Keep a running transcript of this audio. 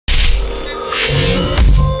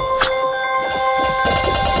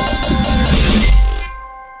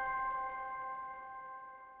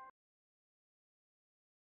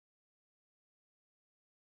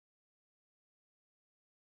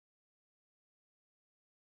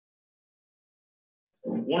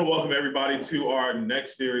Want to welcome everybody to our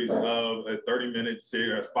next series of a 30-minute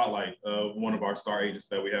series spotlight of one of our star agents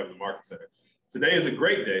that we have in the Market Center. Today is a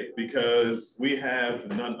great day because we have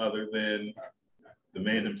none other than the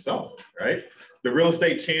man himself, right? The real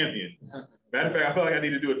estate champion. Matter of fact, I feel like I need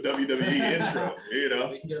to do a WWE intro,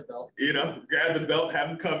 We can get a belt. Grab the belt, have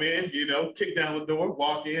him come in, kick down the door,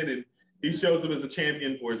 walk in, and he shows up as a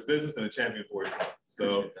champion for his business and a champion for his home.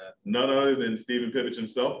 So none other than Steve Pipich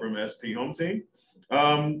himself from SP Home Team.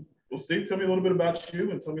 Well, Steve, tell me a little bit about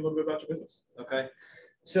you and tell me a little bit about your business. Okay.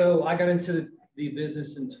 So I got into the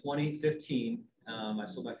business in 2015. I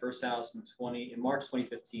sold my first house in March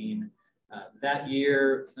 2015. That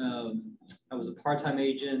year, I was a part-time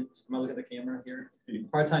agent. Am I looking at the camera here?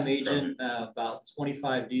 Part-time agent, about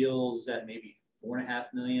 25 deals at maybe $4.5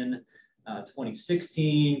 million.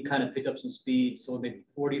 2016, kind of picked up some speed, sold maybe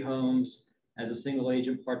 40 homes as a single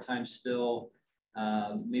agent, part-time still,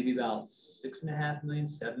 maybe about $6.5 million,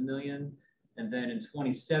 $7 million. And then in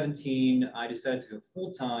 2017, I decided to go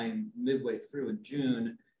full-time midway through in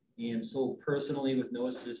June and sold personally with no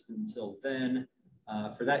assistant until then.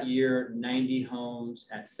 For that year, 90 homes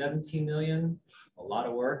at 17 million, a lot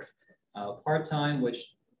of work. Part-time,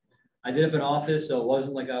 which I did have an office, so it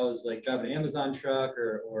wasn't like I was like driving an Amazon truck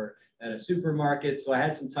or at a supermarket. So I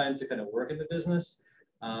had some time to kind of work in the business.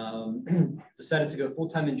 Decided to go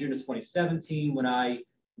full-time in June of 2017 when I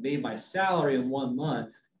made my salary in 1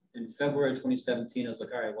 month. In February of 2017, I was like,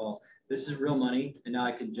 all right, well, this is real money, and now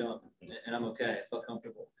I can jump, and I'm okay. I felt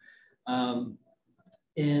comfortable.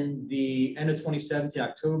 In the end of 2017,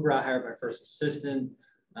 October, I hired my first assistant,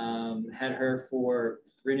 had her for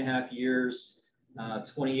 3.5 years.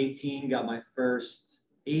 2018, got my first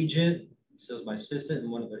agent. So it was my assistant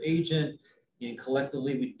and one other agent. And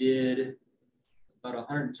collectively, we did about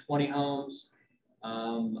 120 homes.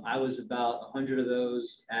 I was about 100 of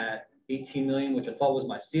those at 18 million, which I thought was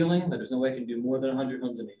my ceiling. But there's no way I can do more than 100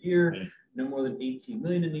 homes in a year, no more than 18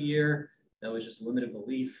 million in a year. That was just a limited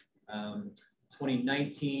belief.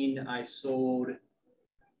 2019, I sold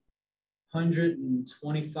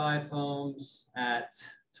 125 homes at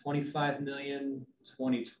 25 million.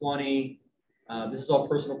 2020, this is all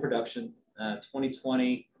personal production.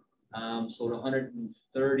 2020, sold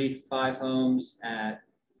 135 homes at,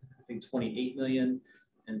 I think, 28 million.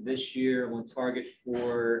 And this year, I'm on target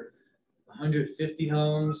for 150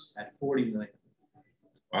 homes at 40 million.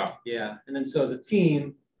 Wow. Yeah. And then so as a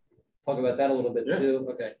team, talk about that a little bit too.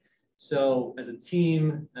 Okay. So as a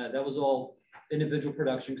team, that was all individual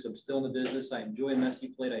production because I'm still in the business. I enjoy messy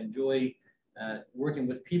plate. I enjoy working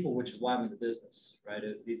with people, which is why I'm in the business, right?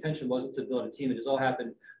 The intention wasn't to build a team. It just all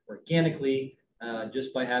happened organically,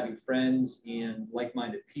 just by having friends and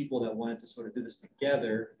like-minded people that wanted to sort of do this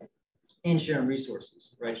together and sharing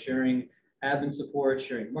resources, right? Sharing admin support,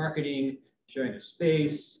 sharing marketing, sharing a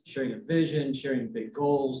space, sharing a vision, sharing big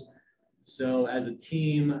goals. So as a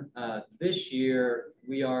team, this year,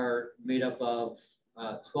 we are made up of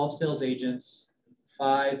 12 sales agents,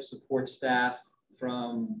 5 support staff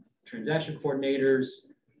from transaction coordinators,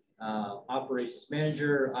 operations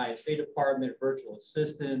manager, ISA department, virtual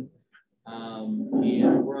assistant, and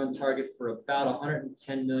we're on target for about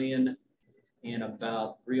 110 million and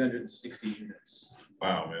about 360 units.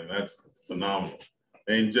 Wow, man, that's phenomenal.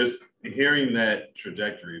 And just hearing that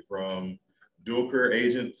trajectory from dual career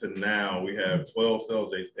agent to now, we have 12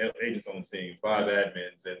 sales agents on the team, 5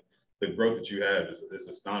 admins, and the growth that you have is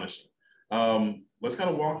astonishing. Let's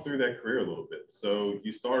kind of walk through that career a little bit. So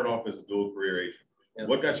you started off as a dual career agent. Yep.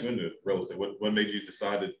 What got you into real estate? What made you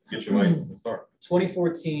decide to get your license and start?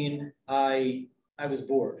 2014, I was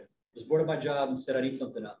bored. I was bored of my job and said I need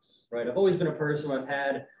something else, right? I've always been a person where I've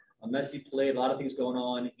had a messy plate, a lot of things going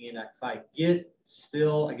on, and if I get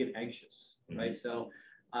still, I get anxious, right? So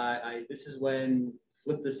this is when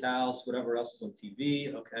flip this house, whatever else is on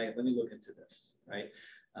TV. Okay, let me look into this, right?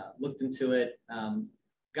 Looked into it,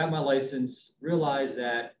 got my license, realized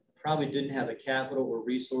that probably didn't have the capital or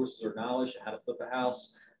resources or knowledge how to flip a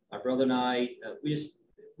house. My brother and I,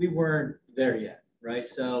 we weren't there yet, right?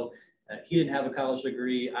 So he didn't have a college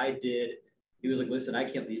degree. I did. He was like, listen, I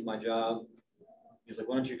can't leave my job. He was like,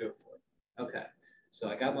 why don't you go for it? Okay. So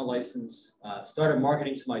I got my license, started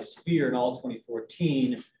marketing to my sphere in all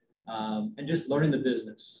 2014, and just learning the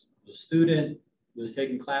business. I was a student, was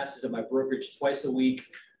taking classes at my brokerage twice a week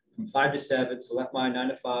from 5 to 7. So left my 9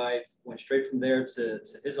 to 5, went straight from there to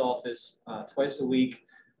his office twice a week,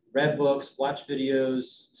 read books, watched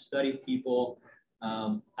videos, studied people.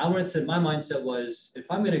 My mindset was, if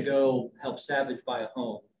I'm going to go help Savage buy a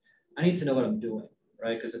home, I need to know what I'm doing,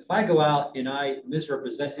 right? Because if I go out and I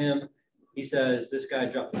misrepresent him, he says, this guy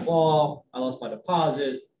dropped the ball, I lost my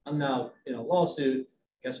deposit, I'm now in a lawsuit,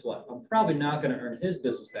 guess what? I'm probably not going to earn his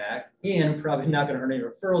business back, and I'm probably not going to earn any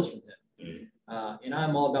referrals from him. And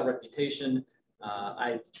I'm all about reputation.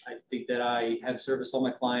 I think that I have serviced all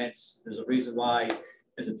my clients. There's a reason why,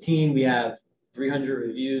 as a team, we have 300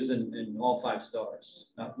 reviews and all 5 stars,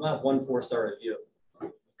 not 1 4-star review.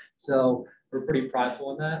 So we're pretty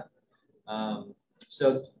prideful in that.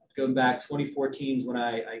 So going back, 2014 is when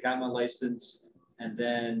I got my license, and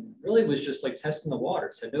then really was just like testing the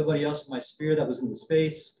waters. Had nobody else in my sphere that was in the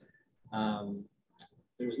space.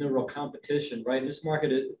 There was no real competition, right? In this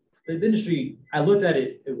market, the industry, I looked at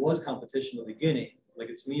it, it was competition in the beginning. Like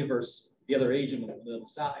it's me versus the other agent on the other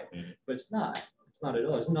side, but it's not. It's not at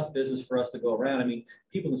all. There's enough business for us to go around. I mean,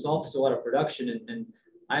 people in this office do a lot of production, and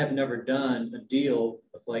I have never done a deal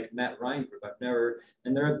with like Matt Ryan Group. I've never,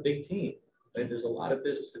 and they're a big team. Right? There's a lot of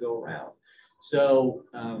business to go around. So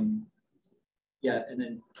yeah, and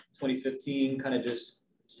then 2015, kind of just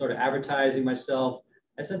started advertising myself.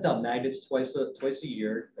 I sent out magnets twice a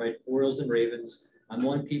year, right? Orioles and Ravens. I'm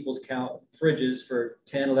on people's fridges for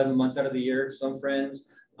 10, 11 months out of the year. Some friends,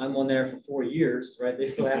 I'm on there for 4 years, right? They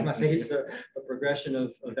still have my face, a progression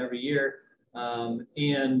of every year.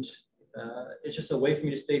 It's just a way for me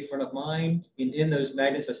to stay front of mind. In those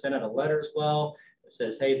magnets, I sent out a letter as well. It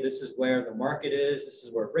says, hey, this is where the market is. This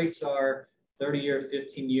is where rates are, 30-year,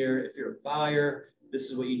 15-year. If you're a buyer, this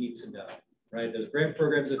is what you need to know, right? There's grant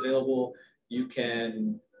programs available. You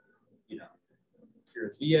can, you know, if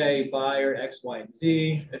you're a VA buyer, X, Y, and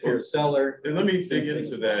Z. If you're a seller. And let me dig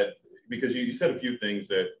into that, because you said a few things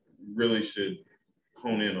that really should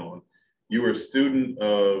hone in on. You were a student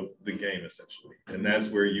of the game, essentially, and that's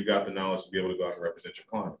where you got the knowledge to be able to go out and represent your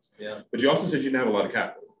clients. Yeah. But you also said you didn't have a lot of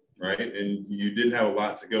capital, right? And you didn't have a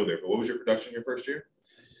lot to go there. But what was your production your first year?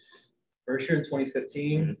 First year in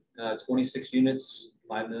 2015, 26 units,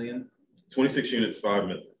 5 million. 26 units, 5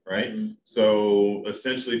 million, right? So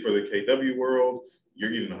essentially for the KW world,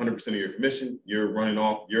 you're getting 100% of your commission. You're running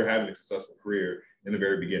off, you're having a successful career in the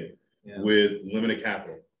very beginning with limited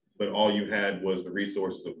capital. But all you had was the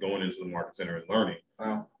resources of going into the market center and learning.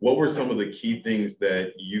 Wow. What were some of the key things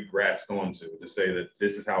that you grasped onto to say that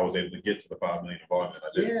this is how I was able to get to the 5 million volume that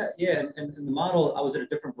I did? Yeah. And the model, I was at a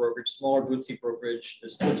different brokerage, smaller boutique brokerage. The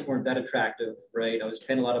splits weren't that attractive, right? I was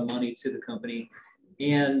paying a lot of money to the company,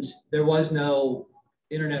 and there was no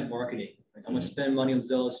internet marketing. Like, I'm gonna spend money on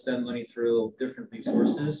Zillow, spend money through different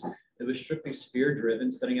resources. It was strictly sphere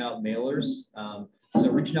driven, sending out mailers. So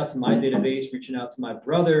reaching out to my database, reaching out to my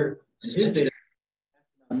brother and his database,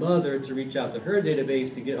 my mother to reach out to her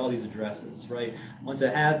database to get all these addresses, right? Once I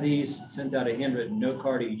had these, sent out a handwritten note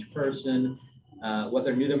card to each person,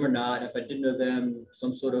 whether I knew them or not. If I didn't know them,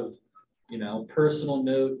 some sort of, you know, personal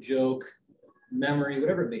note, joke, memory,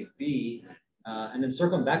 whatever it may be, and then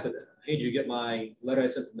circling back with it. Hey, did you get my letter I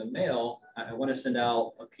sent in the mail? I want to send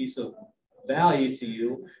out a piece of value to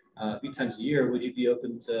you a few times a year. Would you be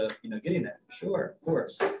open to, you know, getting that? Sure, of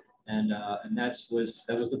course. And that was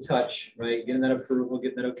the touch, right? Getting that approval,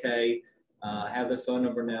 getting that okay. I have the phone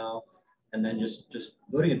number now, and then just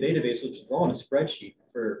loading a database, which was all in a spreadsheet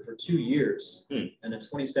for 2 years. And in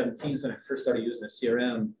 2017 is when I first started using a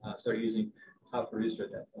CRM. Started using Top Producer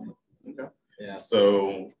at that point. Okay. Yeah.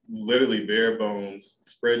 So literally bare bones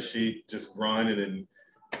spreadsheet, just grinding and,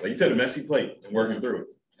 like you said, a messy plate and working through it.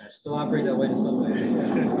 I still operate that way in some ways.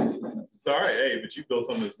 It's all right, hey, but you built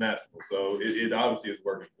something that's magical, so it obviously is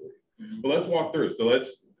working for you. But let's walk through. So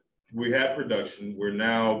we have production. We're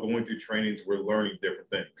now going through trainings. We're learning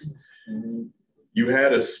different things. You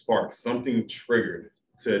had a spark, something triggered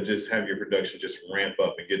to just have your production just ramp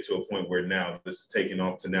up and get to a point where now this is taking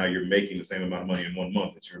off to now you're making the same amount of money in 1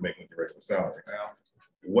 month that you were making with your regular salary.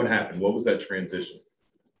 What happened? What was that transition?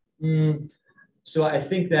 So I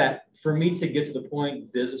think that for me to get to the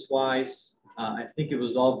point business-wise, I think it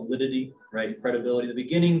was all validity, right? Credibility. In the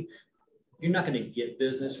beginning, you're not going to get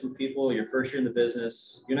business from people. Your first year in the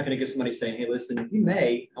business, you're not going to get somebody saying, hey, listen,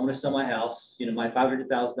 I want to sell my house, you know, my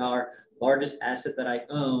 $500,000 largest asset that I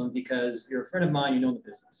own, because you're a friend of mine, you know the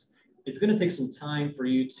business. It's going to take some time for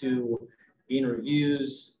you to gain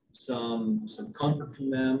reviews, some comfort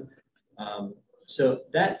from them. So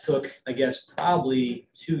that took, I guess, probably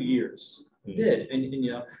 2 years. It did. And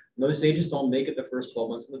you know, most agents don't make it the first 12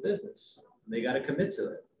 months of the business. They got to commit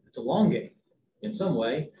to it. It's a long game in some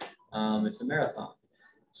way. It's a marathon.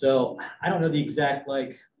 So I don't know the exact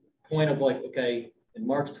point of okay, in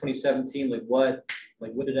March 2017, what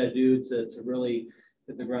did I do to really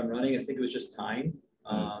hit the ground running? I think it was just time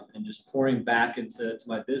and just pouring back into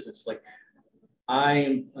my business. I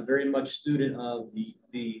am a very much student of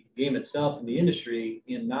the game itself and the industry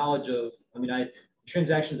and knowledge of,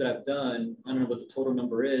 transactions that I've done, I don't know what the total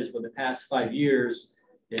number is, but the past 5 years,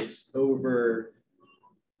 It's over,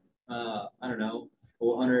 I don't know,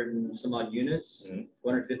 400 and some odd units,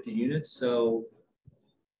 450 units. So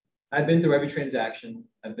I've been through every transaction.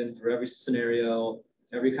 I've been through every scenario,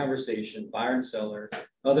 every conversation, buyer and seller,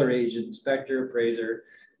 other agent, inspector, appraiser.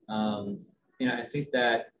 I think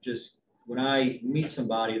that just when I meet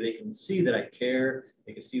somebody, they can see that I care.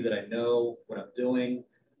 They can see that I know what I'm doing.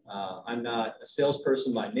 I'm not a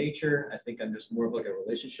salesperson by nature. I think I'm just more of like a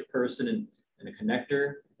relationship person and a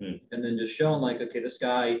connector. And then just showing like, okay, this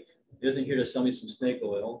guy isn't here to sell me some snake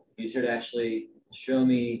oil. He's here to actually show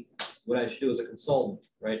me what I should do as a consultant,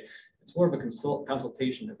 right? It's more of a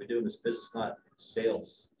consultation that we do in this business, not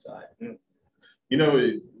sales side.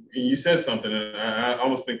 You said something, and I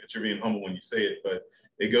almost think that you're being humble when you say it, but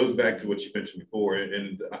it goes back to what you mentioned before.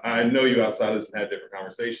 And I know you outside of this and had different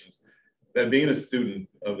conversations, that being a student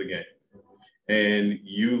of the game and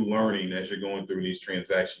you learning as you're going through these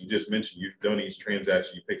transactions, you just mentioned you've done each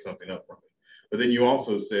transaction, you pick something up from it. But then you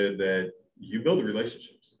also said that you build the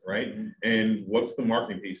relationships, right? And what's the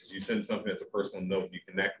marketing piece? You send something that's a personal note, you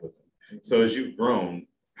connect with them. So as you've grown,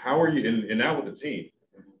 how are you, and now with the team,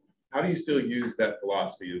 how do you still use that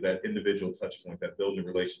philosophy of that individual touch point, that building a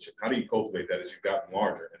relationship? How do you cultivate that as you've gotten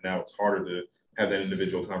larger? And now it's harder to have that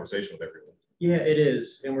individual conversation with everyone. Yeah, it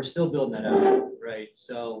is. And we're still building that out, right?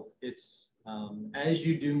 So it's, as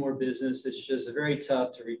you do more business, it's just very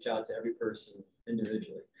tough to reach out to every person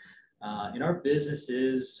individually. And our business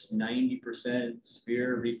is 90%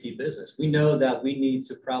 Sphere repeat business. We know that we need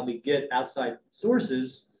to probably get outside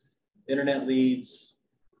sources, internet leads,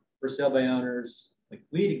 for sale by owners. Like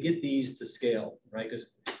we need to get these to scale, right?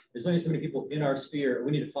 Because there's only so many people in our sphere.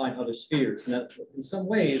 We need to find other spheres. And that in some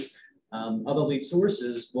ways, other lead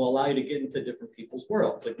sources will allow you to get into different people's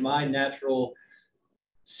worlds. Like my natural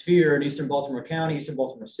sphere in Eastern Baltimore County, Eastern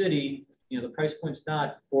Baltimore City, the price point's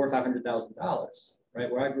not $400,000 or $500,000, right?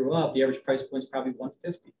 Where I grew up, the average price point is probably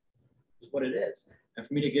 $150,000, is what it is. And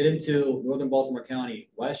for me to get into Northern Baltimore County,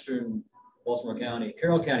 Western Baltimore County,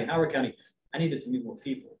 Carroll County, Howard County, I needed to meet more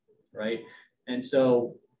people, right? And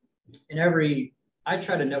so I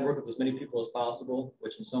try to network with as many people as possible,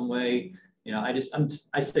 which in some way, I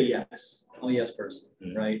say yes. I'm a yes person,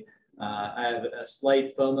 right? I have a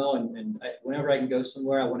slight FOMO, and whenever I can go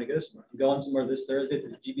somewhere, I want to go somewhere. I'm going somewhere this Thursday to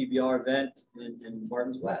the GBBR event in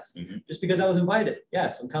Martins West, just because I was invited.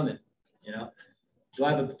 Yes, I'm coming. Do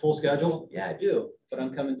I have a full schedule? Yeah, I do, but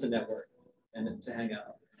I'm coming to network and to hang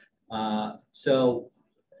out. So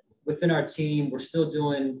within our team, we're still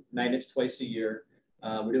doing magnets twice a year.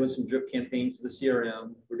 We're doing some drip campaigns to the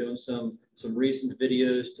CRM. We're doing some recent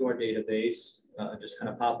videos to our database, just kind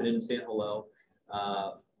of popping in and saying hello.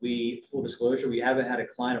 Full disclosure, we haven't had a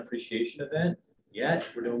client appreciation event yet.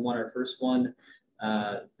 We're doing our first one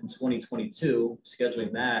in 2022,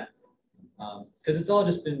 scheduling that. Because it's all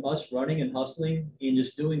just been us running and hustling and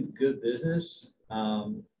just doing good business.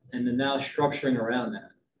 And then now structuring around that,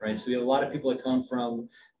 right? So we have a lot of people that come from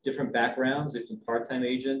different backgrounds, different part-time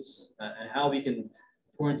agents, and how we can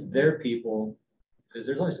pour into their people, because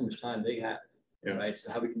there's only so much time they have, right?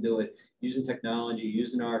 So how we can do it using technology,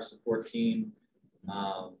 using our support team,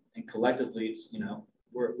 and collectively, it's,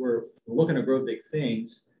 we're looking to grow big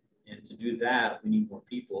things, and to do that, we need more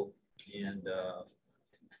people. And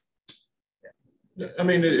I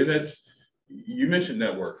mean, you mentioned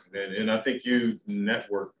network, and I think you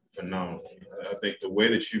network phenomenally. I think the way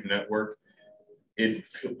that you network, it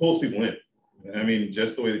pulls people in. I mean,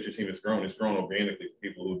 just the way that your team has grown, it's grown organically for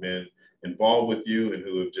people who've been involved with you and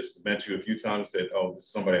who have just met you a few times and said, oh, this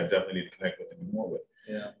is somebody I definitely need to connect with and do more with.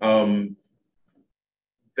 Yeah.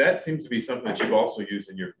 That seems to be something that you've also used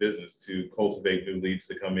in your business to cultivate new leads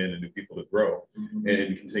to come in and new people to grow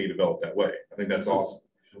and continue to develop that way. I think that's awesome.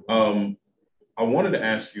 I wanted to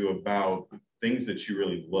ask you about things that you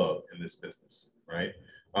really love in this business, right?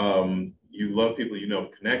 You love people,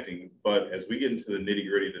 connecting, but as we get into the nitty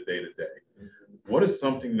gritty of the day to day, what is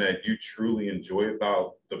something that you truly enjoy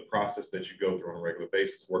about the process that you go through on a regular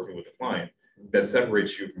basis working with a client that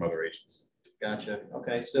separates you from other agents? Gotcha.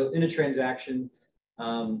 Okay. So in a transaction,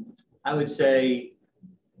 I would say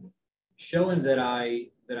showing that I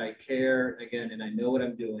care again, and I know what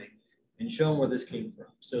I'm doing, and showing where this came from.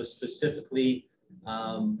 So specifically,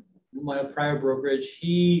 my prior brokerage,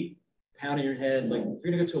 he pounded your head, like, if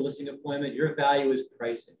you're gonna go to a listing appointment, your value is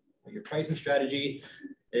pricing. Your pricing strategy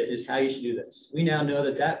is how you should do this. We now know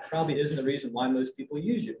that probably isn't the reason why most people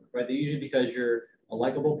use you, right? They use you because you're a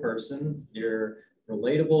likable person, you're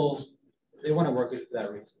relatable. They want to work with you for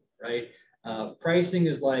that reason, right? Pricing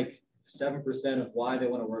is like 7% of why they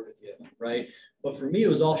want to work with you, right? But for me, it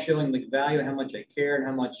was all showing the value, how much I care, and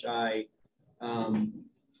how much I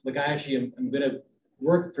actually am going to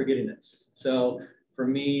work for getting this. So for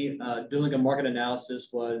me, doing a market analysis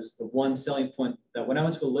was the one selling point that when I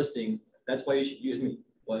went to a listing, that's why you should use me,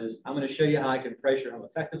 was I'm going to show you how I can price your home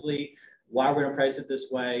effectively, why we're going to price it this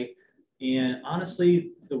way. And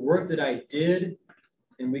honestly, the work that I did,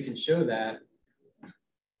 and we can show that.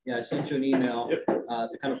 Yeah, I sent you an email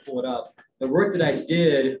to kind of pull it up. The work that I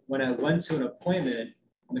did when I went to an appointment,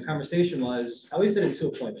 and the conversation was, I always did it in 2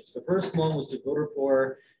 appointments. The first one was to build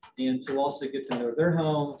rapport and to also get to know their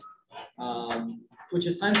home, which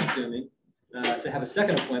is time consuming. To have a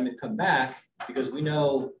second appointment, come back, because we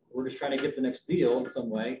know we're just trying to get the next deal in some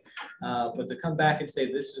way. But to come back and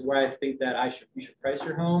say, this is where I think that you should price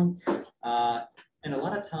your home. And a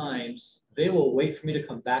lot of times they will wait for me to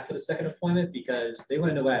come back for the second appointment because they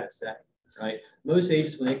want to know what I have to say, right? Most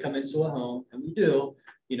agents, when they come into a home, and we do,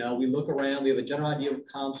 you know, we look around, we have a general idea of what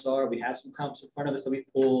comps are. We have some comps in front of us that we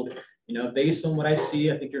pulled, you know, based on what I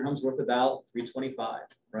see, I think your home's worth about 325,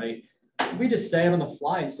 right? We just say it on the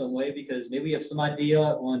fly in some way because maybe we have some idea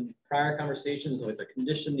on prior conversations, like the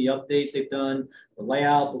condition, the updates they've done, the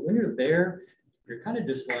layout. But when you're there, you're kind of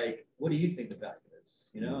just like, what do you think the value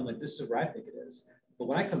is? You know, I'm like, this is where I think it is. But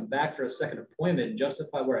when I come back for a second appointment and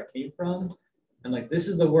justify where I came from, and like, this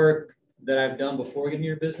is the work that I've done before getting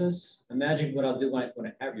your business, imagine what I'll do when I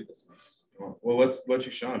have your business. Well, let's let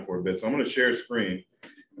you shine for a bit. So I'm going to share a screen,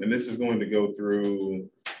 and this is going to go through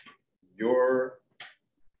your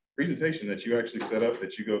presentation that you actually set up,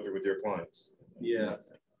 that you go through with your clients. Yeah.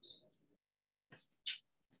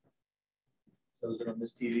 So is it on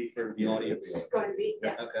this TV for the audience? It's going to be.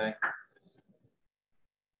 Yeah. Okay.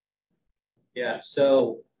 Yeah,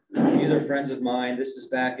 so these are friends of mine. This is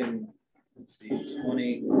back in, let's see,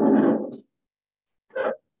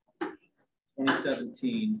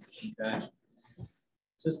 2017. Okay.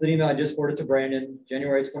 So this is an email I just forwarded to Brandon,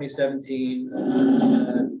 January 2017.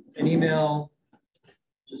 An email,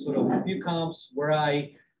 just sort of a few comps where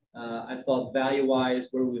I thought value-wise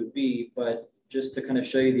where we would be, but just to kind of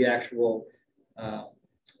show you the actual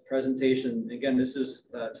presentation. Again, this is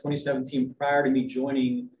 2017 prior to me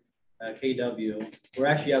joining KW, or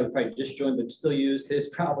actually I would probably just join, but still used his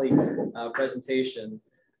probably presentation.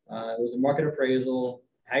 It was a market appraisal,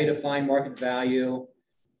 how you define market value.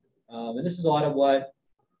 And this is a lot of what,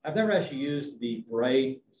 I've never actually used the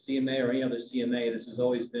Bright CMA or any other CMA. This has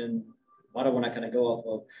always been a lot of what I kind of go off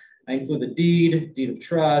of. I include the deed of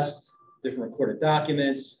trust, different recorded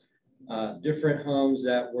documents, different homes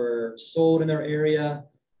that were sold in their area.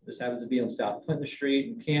 This happens to be on South Clinton Street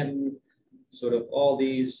in Canton. Sort of all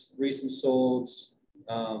these recent solds,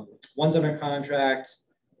 one's under contract.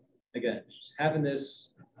 Again, just having this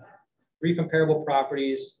 3 comparable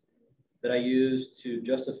properties that I used to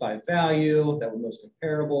justify value that were most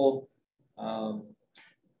comparable. And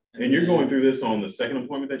you're going through this on the second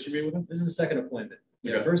appointment that you made with him? This is the second appointment.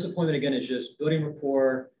 Okay. Yeah, first appointment, again, is just building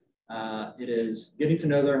rapport. It is getting to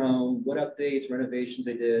know their home, what updates, renovations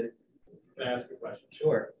they did. Can I ask a question?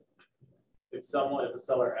 Sure. If a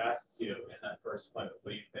seller asks you in that first appointment,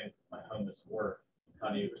 what do you think my home is worth? How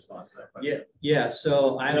do you respond to that question? Yeah.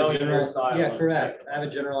 So I have a general, style correct. I have a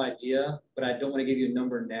general idea, but I don't want to give you a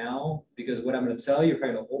number now because what I'm going to tell you, you're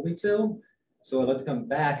probably going to hold me to. So I'd like to come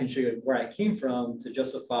back and show you where I came from to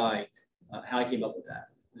justify how I came up with that.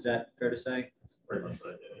 Is that fair to say? That's pretty much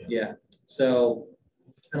what I did. Yeah. So,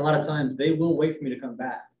 and a lot of times they will wait for me to come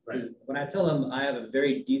back. Right. When I tell them I have a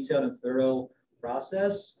very detailed and thorough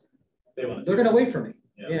process, They're going to wait for me.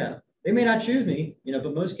 Yeah. Yeah. They may not choose me, you know,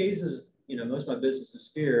 but most cases, you know, most of my business is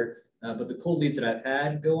fear. But the cold leads that I've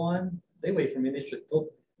had go on, they wait for me.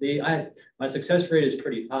 My success rate is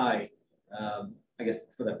pretty high, I guess,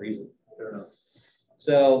 for that reason. Fair enough.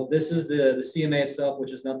 So this is the CMA itself,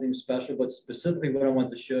 which is nothing special, but specifically what I want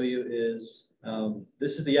to show you is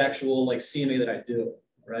this is the actual like CMA that I do,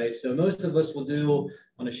 right? So most of us will do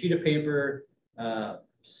on a sheet of paper,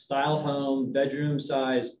 style of home, bedroom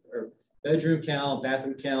size, or bedroom count,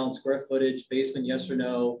 bathroom count, square footage, basement, yes or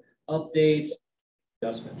no, updates,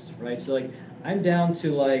 adjustments, right? So like I'm down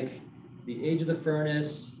to like the age of the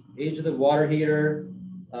furnace, age of the water heater,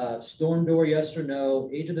 storm door, yes or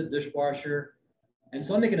no, age of the dishwasher. And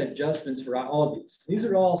so I'm making adjustments for all of these. These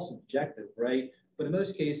are all subjective, right? But in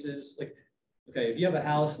most cases, like, okay, if you have a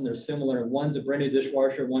house and they're similar and one's a brand new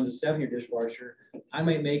dishwasher, one's a 7-year dishwasher, I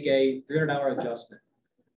might make a 300-hour adjustment.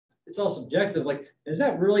 It's all subjective. Like, is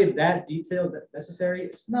that really that detailed necessary?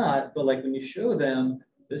 It's not, but like when you show them,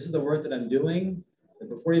 this is the work that I'm doing, and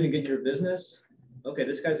before you even get your business, okay,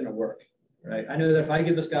 this guy's gonna work, right? I know that if I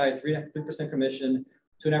give this guy 3% commission,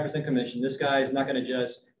 2.5% commission, this guy is not gonna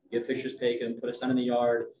just get pictures taken, put a sign in the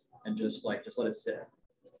yard, and just let it sit,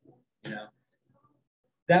 you know?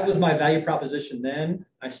 that was my value proposition then.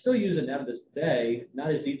 I still use it now to this day, not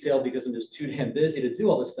as detailed because I'm just too damn busy to do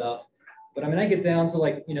all this stuff. But I mean, I get down to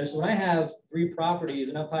like, you know, so when I have 3 properties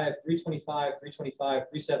and if I have 325, 325,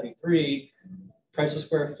 373, price per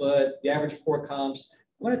square foot, the average 4 comps,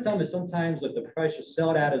 what I tell them is sometimes like the price you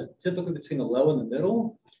sell it at is typically between the low and the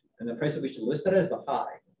middle, and the price that we should list it as the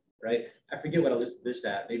high, right? I forget what I listed this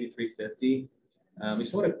at, maybe 350. We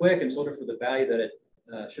sold it quick and sold it for the value that it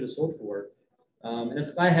should have sold for. And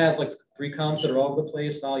if I have like 3 comps that are all over the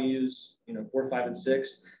place, I'll use, you know, 4, 5, and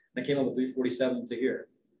 6. And I came up with 347 to here.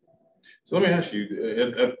 So let me ask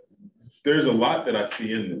you, there's a lot that I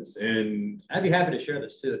see in this, and I'd be happy to share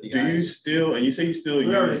this too. With you do guys. you still, and you say you still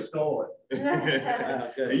We already use, stole it.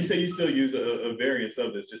 and you say you still use a variance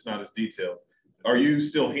of this, just not as detailed. Are you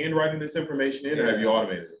still handwriting this information in, or have you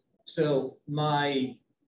automated it? So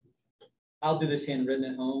I'll do this handwritten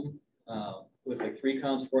at home with like 3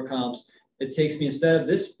 comps, 4 comps. It takes me, instead of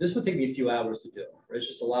this would take me a few hours to do. Right? It's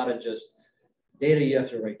just a lot of just data you have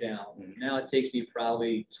to write down. Now it takes me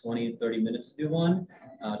probably 20, 30 minutes to do one,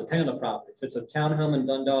 depending on the property. If it's a townhome in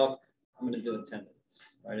Dundalk, I'm going to do it in 10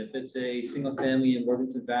 minutes. Right? If it's a single family in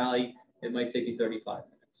Worthington Valley, it might take me 35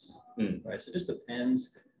 minutes. Right? So it just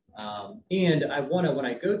depends. And I want to, when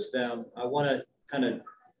I go to them, I want to kind of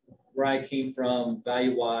where I came from,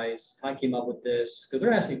 value-wise, how I came up with this, because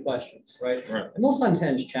they're asking me questions, right? And most times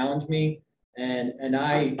tends challenge me, and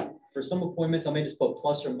I, for some appointments, I may just put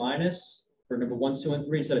plus or minus for number 1, 2, and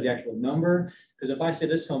 3 instead of the actual number. Because if I say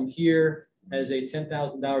this home here has a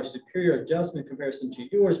 $10,000 superior adjustment comparison to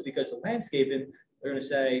yours because of landscaping, they're going to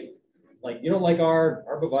say, like, you don't like our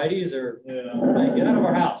arborvitaes, or like, get out of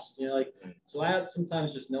our house, you know, like. So I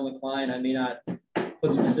sometimes just know the client. I may not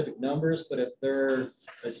put specific numbers, but if they're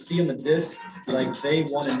a C on the disc, like they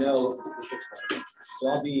want to know what this looks like. So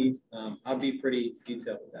I'll be pretty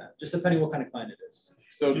detailed with that, just depending what kind of client it is.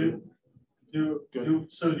 So do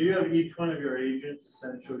you have each one of your agents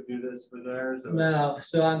essentially do this for theirs? Or? No,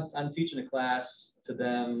 so I'm teaching a class to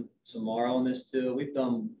them tomorrow on this too. We've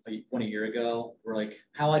done one a year ago. We're like,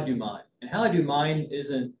 how I do mine, and how I do mine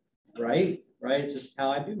isn't right. It's just how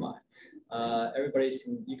I do mine.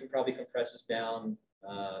 You can probably compress this down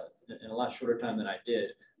in a lot shorter time than I did,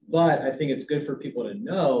 but I think it's good for people to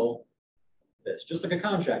know this, just like a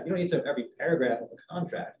contract. You don't need to have every paragraph of a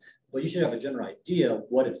contract, but you should have a general idea of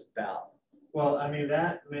what it's about. Well, I mean,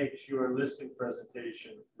 that makes your listing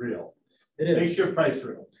presentation real. It is. Makes your price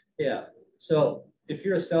real. Yeah. So if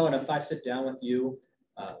you're a seller, and if I sit down with you,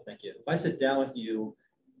 thank you. If I sit down with you,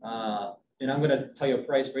 and I'm going to tell you a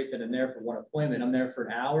price right then and there for one appointment, I'm there for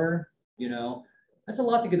an hour, you know, that's a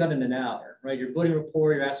lot to get done in an hour, right? You're building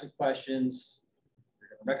rapport, you're asking questions, you're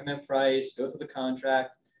going to recommend price, go through the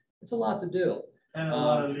contract. It's a lot to do. And a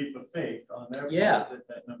lot of leap of faith on their part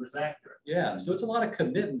that number's accurate. Yeah, so it's a lot of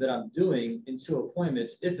commitment that I'm doing into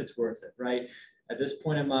appointments if it's worth it, right? At this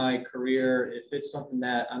point in my career, if it's something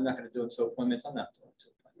that I'm not going to do into appointments, I'm not doing into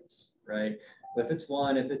appointments, right? But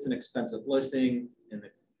if it's an expensive listing and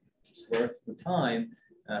it's worth the time,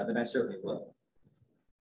 then I certainly will.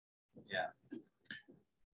 Yeah.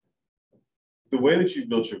 The way that you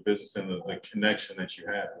built your business and the connection that you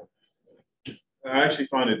have, I actually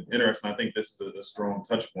find it interesting. I think this is a strong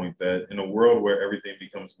touch point that in a world where everything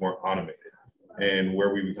becomes more automated and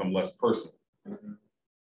where we become less personal,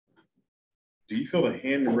 do you feel the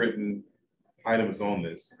handwritten items on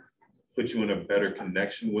this put you in a better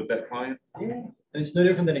connection with that client? Yeah, and it's no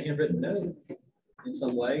different than a handwritten note in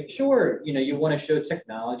some way. Sure, you know, you want to show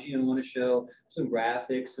technology, you want to show some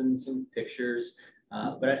graphics and some pictures,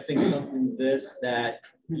 but I think something that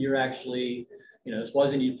you're actually, you know, this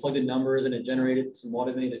wasn't you plugged in numbers and it generated some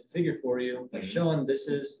automated figure for you, like showing this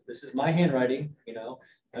is my handwriting, you know,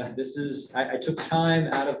 I took time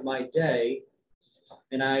out of my day,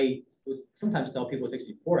 and I would sometimes tell people it takes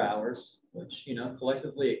me 4 hours, which, you know,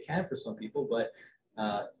 collectively it can for some people, but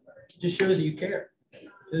it just shows that you care.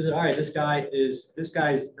 Is it all right? This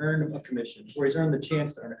guy's earned a commission, or he's earned the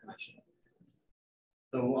chance to earn a commission.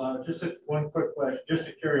 So just one quick question, just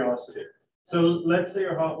a curiosity. So let's say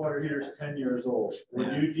your hot water heater is 10 years old. Would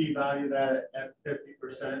you devalue that at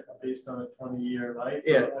 50% based on a 20-year life?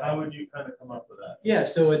 Yeah. Or how would you kind of come up with that? Yeah,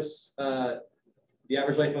 so it's the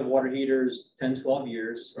average life of a water heater is 10, 12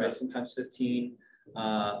 years, right? Sometimes 15.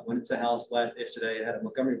 When it's a house yesterday, it had a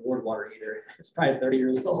Montgomery Ward water heater. It's probably 30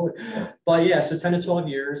 years old. But yeah, so 10 to 12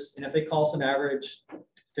 years. And if they cost an average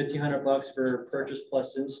 $1,500 for purchase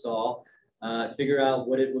plus install, figure out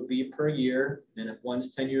what it would be per year. And if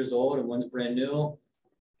one's 10 years old and one's brand new,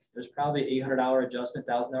 there's probably $800 adjustment,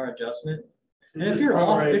 $1,000 adjustment. And if you're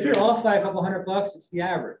off by a couple $100, it's the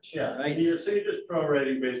average. Yeah, right. So you're just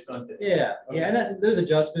prorating based on. Yeah, Okay. yeah, and those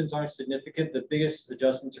adjustments aren't significant. The biggest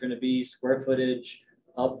adjustments are going to be square footage,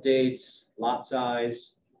 updates, lot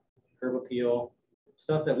size, curb appeal,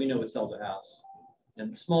 stuff that we know what sells a house. And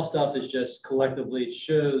the small stuff is just collectively it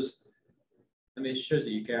shows. I mean, it shows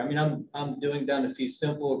that you care. I mean, I'm doing down to fee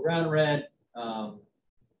simple, ground rent,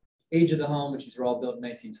 age of the home, which is all built in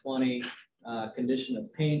 1920, condition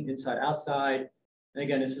of paint, inside, outside. And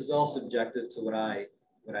again, this is all subjective to what I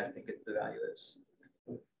think the value is.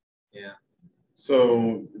 Yeah.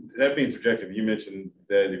 So that being subjective, you mentioned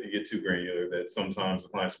that if you get too granular, that sometimes the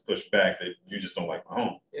clients push back that you just don't like my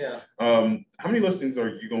home. Yeah. How many listings are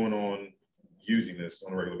you going on using this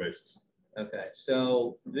on a regular basis? Okay,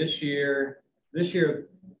 so this year,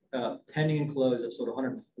 pending and close, I've sold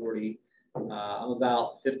 140. I'm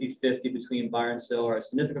about 50-50 between buyer and seller. A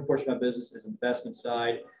significant portion of my business is investment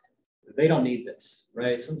side. They don't need this,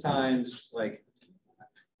 right? Sometimes, like,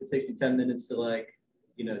 it takes me 10 minutes to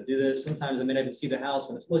do this. Sometimes I may not even see the house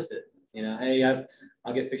when it's listed. Hey,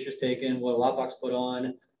 I'll get pictures taken, we'll have a lockbox put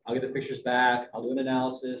on, I'll get the pictures back, I'll do an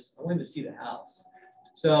analysis. I want to see the house.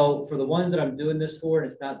 So for the ones that I'm doing this for,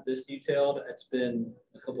 and it's not this detailed, it's been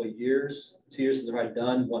a couple of years, 2 years since I've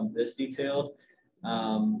done one this detailed.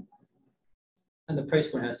 And the price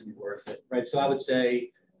point has to be worth it, right? So I would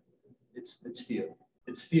say it's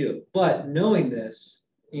few, but knowing this,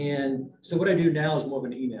 and so what I do now is more of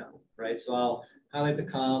an email, right? So I'll highlight the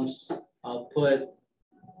comps, I'll put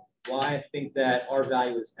why I think that our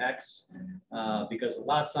value is X, because the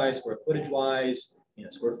lot size, square footage wise,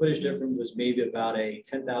 square footage difference was maybe about a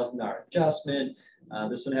 $10,000 adjustment.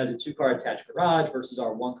 This one has a 2-car attached garage versus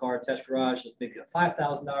our 1-car attached garage. It's maybe a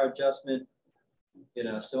 $5,000 adjustment.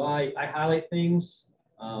 So I highlight things,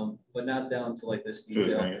 but not down to like this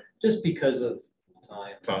detail, just because of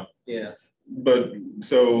time. Yeah. But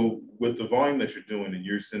so with the volume that you're doing and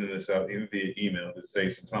you're sending this out even via email to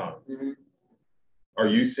save some time, are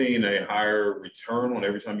you seeing a higher return on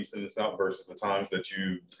every time you send this out versus the times that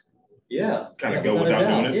you kind of go without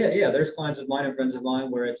doing it? Yeah. There's clients of mine and friends of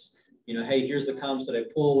mine where it's, hey, here's the comps that I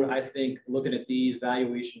pulled. I think looking at these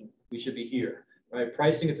valuation, we should be here, right?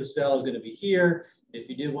 Pricing it to sell is going to be here. If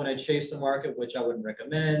you do want to chase the market, which I wouldn't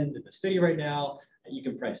recommend in the city right now, you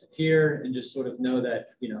can price it here and just sort of know that,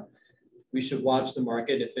 we should watch the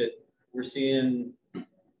market. If we're seeing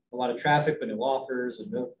a lot of traffic, but no offers and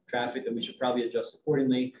no traffic, then we should probably adjust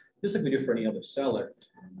accordingly, just like we do for any other seller.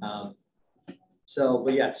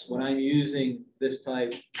 But yes, when I'm using this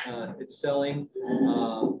type, it's selling,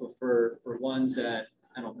 but for ones that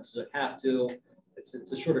I don't necessarily have to, it's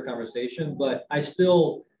a shorter conversation, but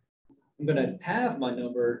I'm going to have my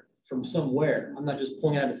number from somewhere. I'm not just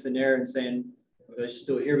pulling it out of thin air and saying, let's just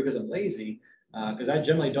do it here because I'm lazy. Because I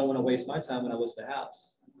generally don't want to waste my time when I list a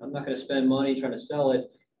house. I'm not going to spend money trying to sell it.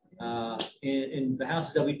 In the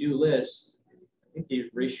houses that we do list, I think the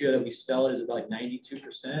ratio that we sell it is about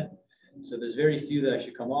 92%. So there's very few that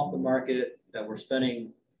actually come off the market that we're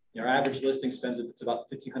spending. Our average listing spends it's about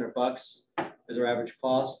 $1,500 is our average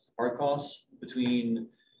cost, hard cost, between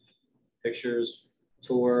pictures,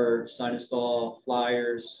 tour, sign install,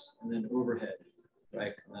 flyers, and then overhead,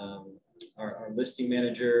 right? Our listing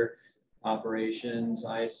manager, operations,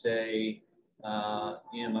 ISA,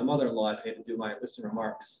 and my mother-in-law, I pay to do my listing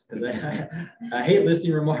remarks because I hate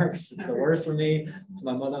listing remarks. It's the worst for me. So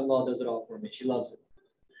my mother-in-law does it all for me. She loves it.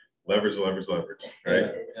 Leverage,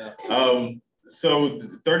 right? Yeah. So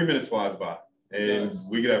 30 minutes flies by, and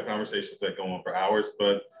we could have conversations that go on for hours,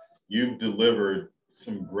 but you've delivered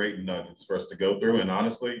some great nuggets for us to go through. And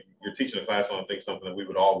honestly, you're teaching a class on, I think, something that we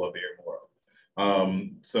would all love to hear more of.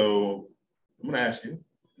 So I'm going to ask you,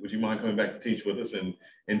 would you mind coming back to teach with us and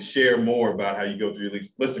share more about how you go through your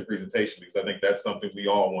listing presentation? Because I think that's something we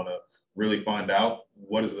all want to really find out.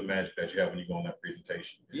 What is the magic that you have when you go on that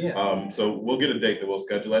presentation? Yeah. So we'll get a date that we'll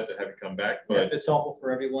schedule that to have you come back. But if it's helpful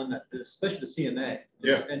for everyone, especially the CMA,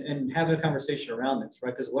 and having a conversation around this,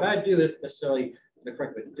 right? Because what I do isn't necessarily the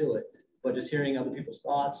correct way to do it, but just hearing other people's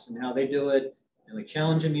thoughts and how they do it, and like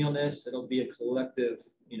challenging me on this, it'll be a collective,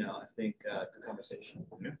 I think, good conversation.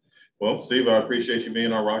 Yeah. Well, Steve, I appreciate you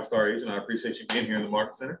being our Rockstar agent. I appreciate you being here in the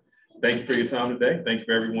Market Center. Thank you for your time today. Thank you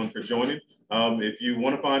for everyone for joining. If you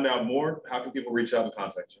want to find out more, how can people reach out and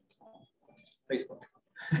contact you? Facebook.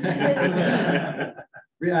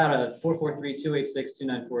 Read out of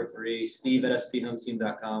 443-286-2943, Steve at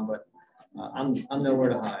sphometeam.com, but I'm nowhere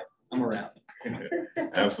to hide. I'm around.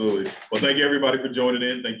 Absolutely. Well, thank you everybody for joining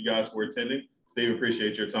in. Thank you guys for attending. Steve,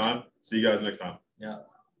 appreciate your time. See you guys next time. Yeah.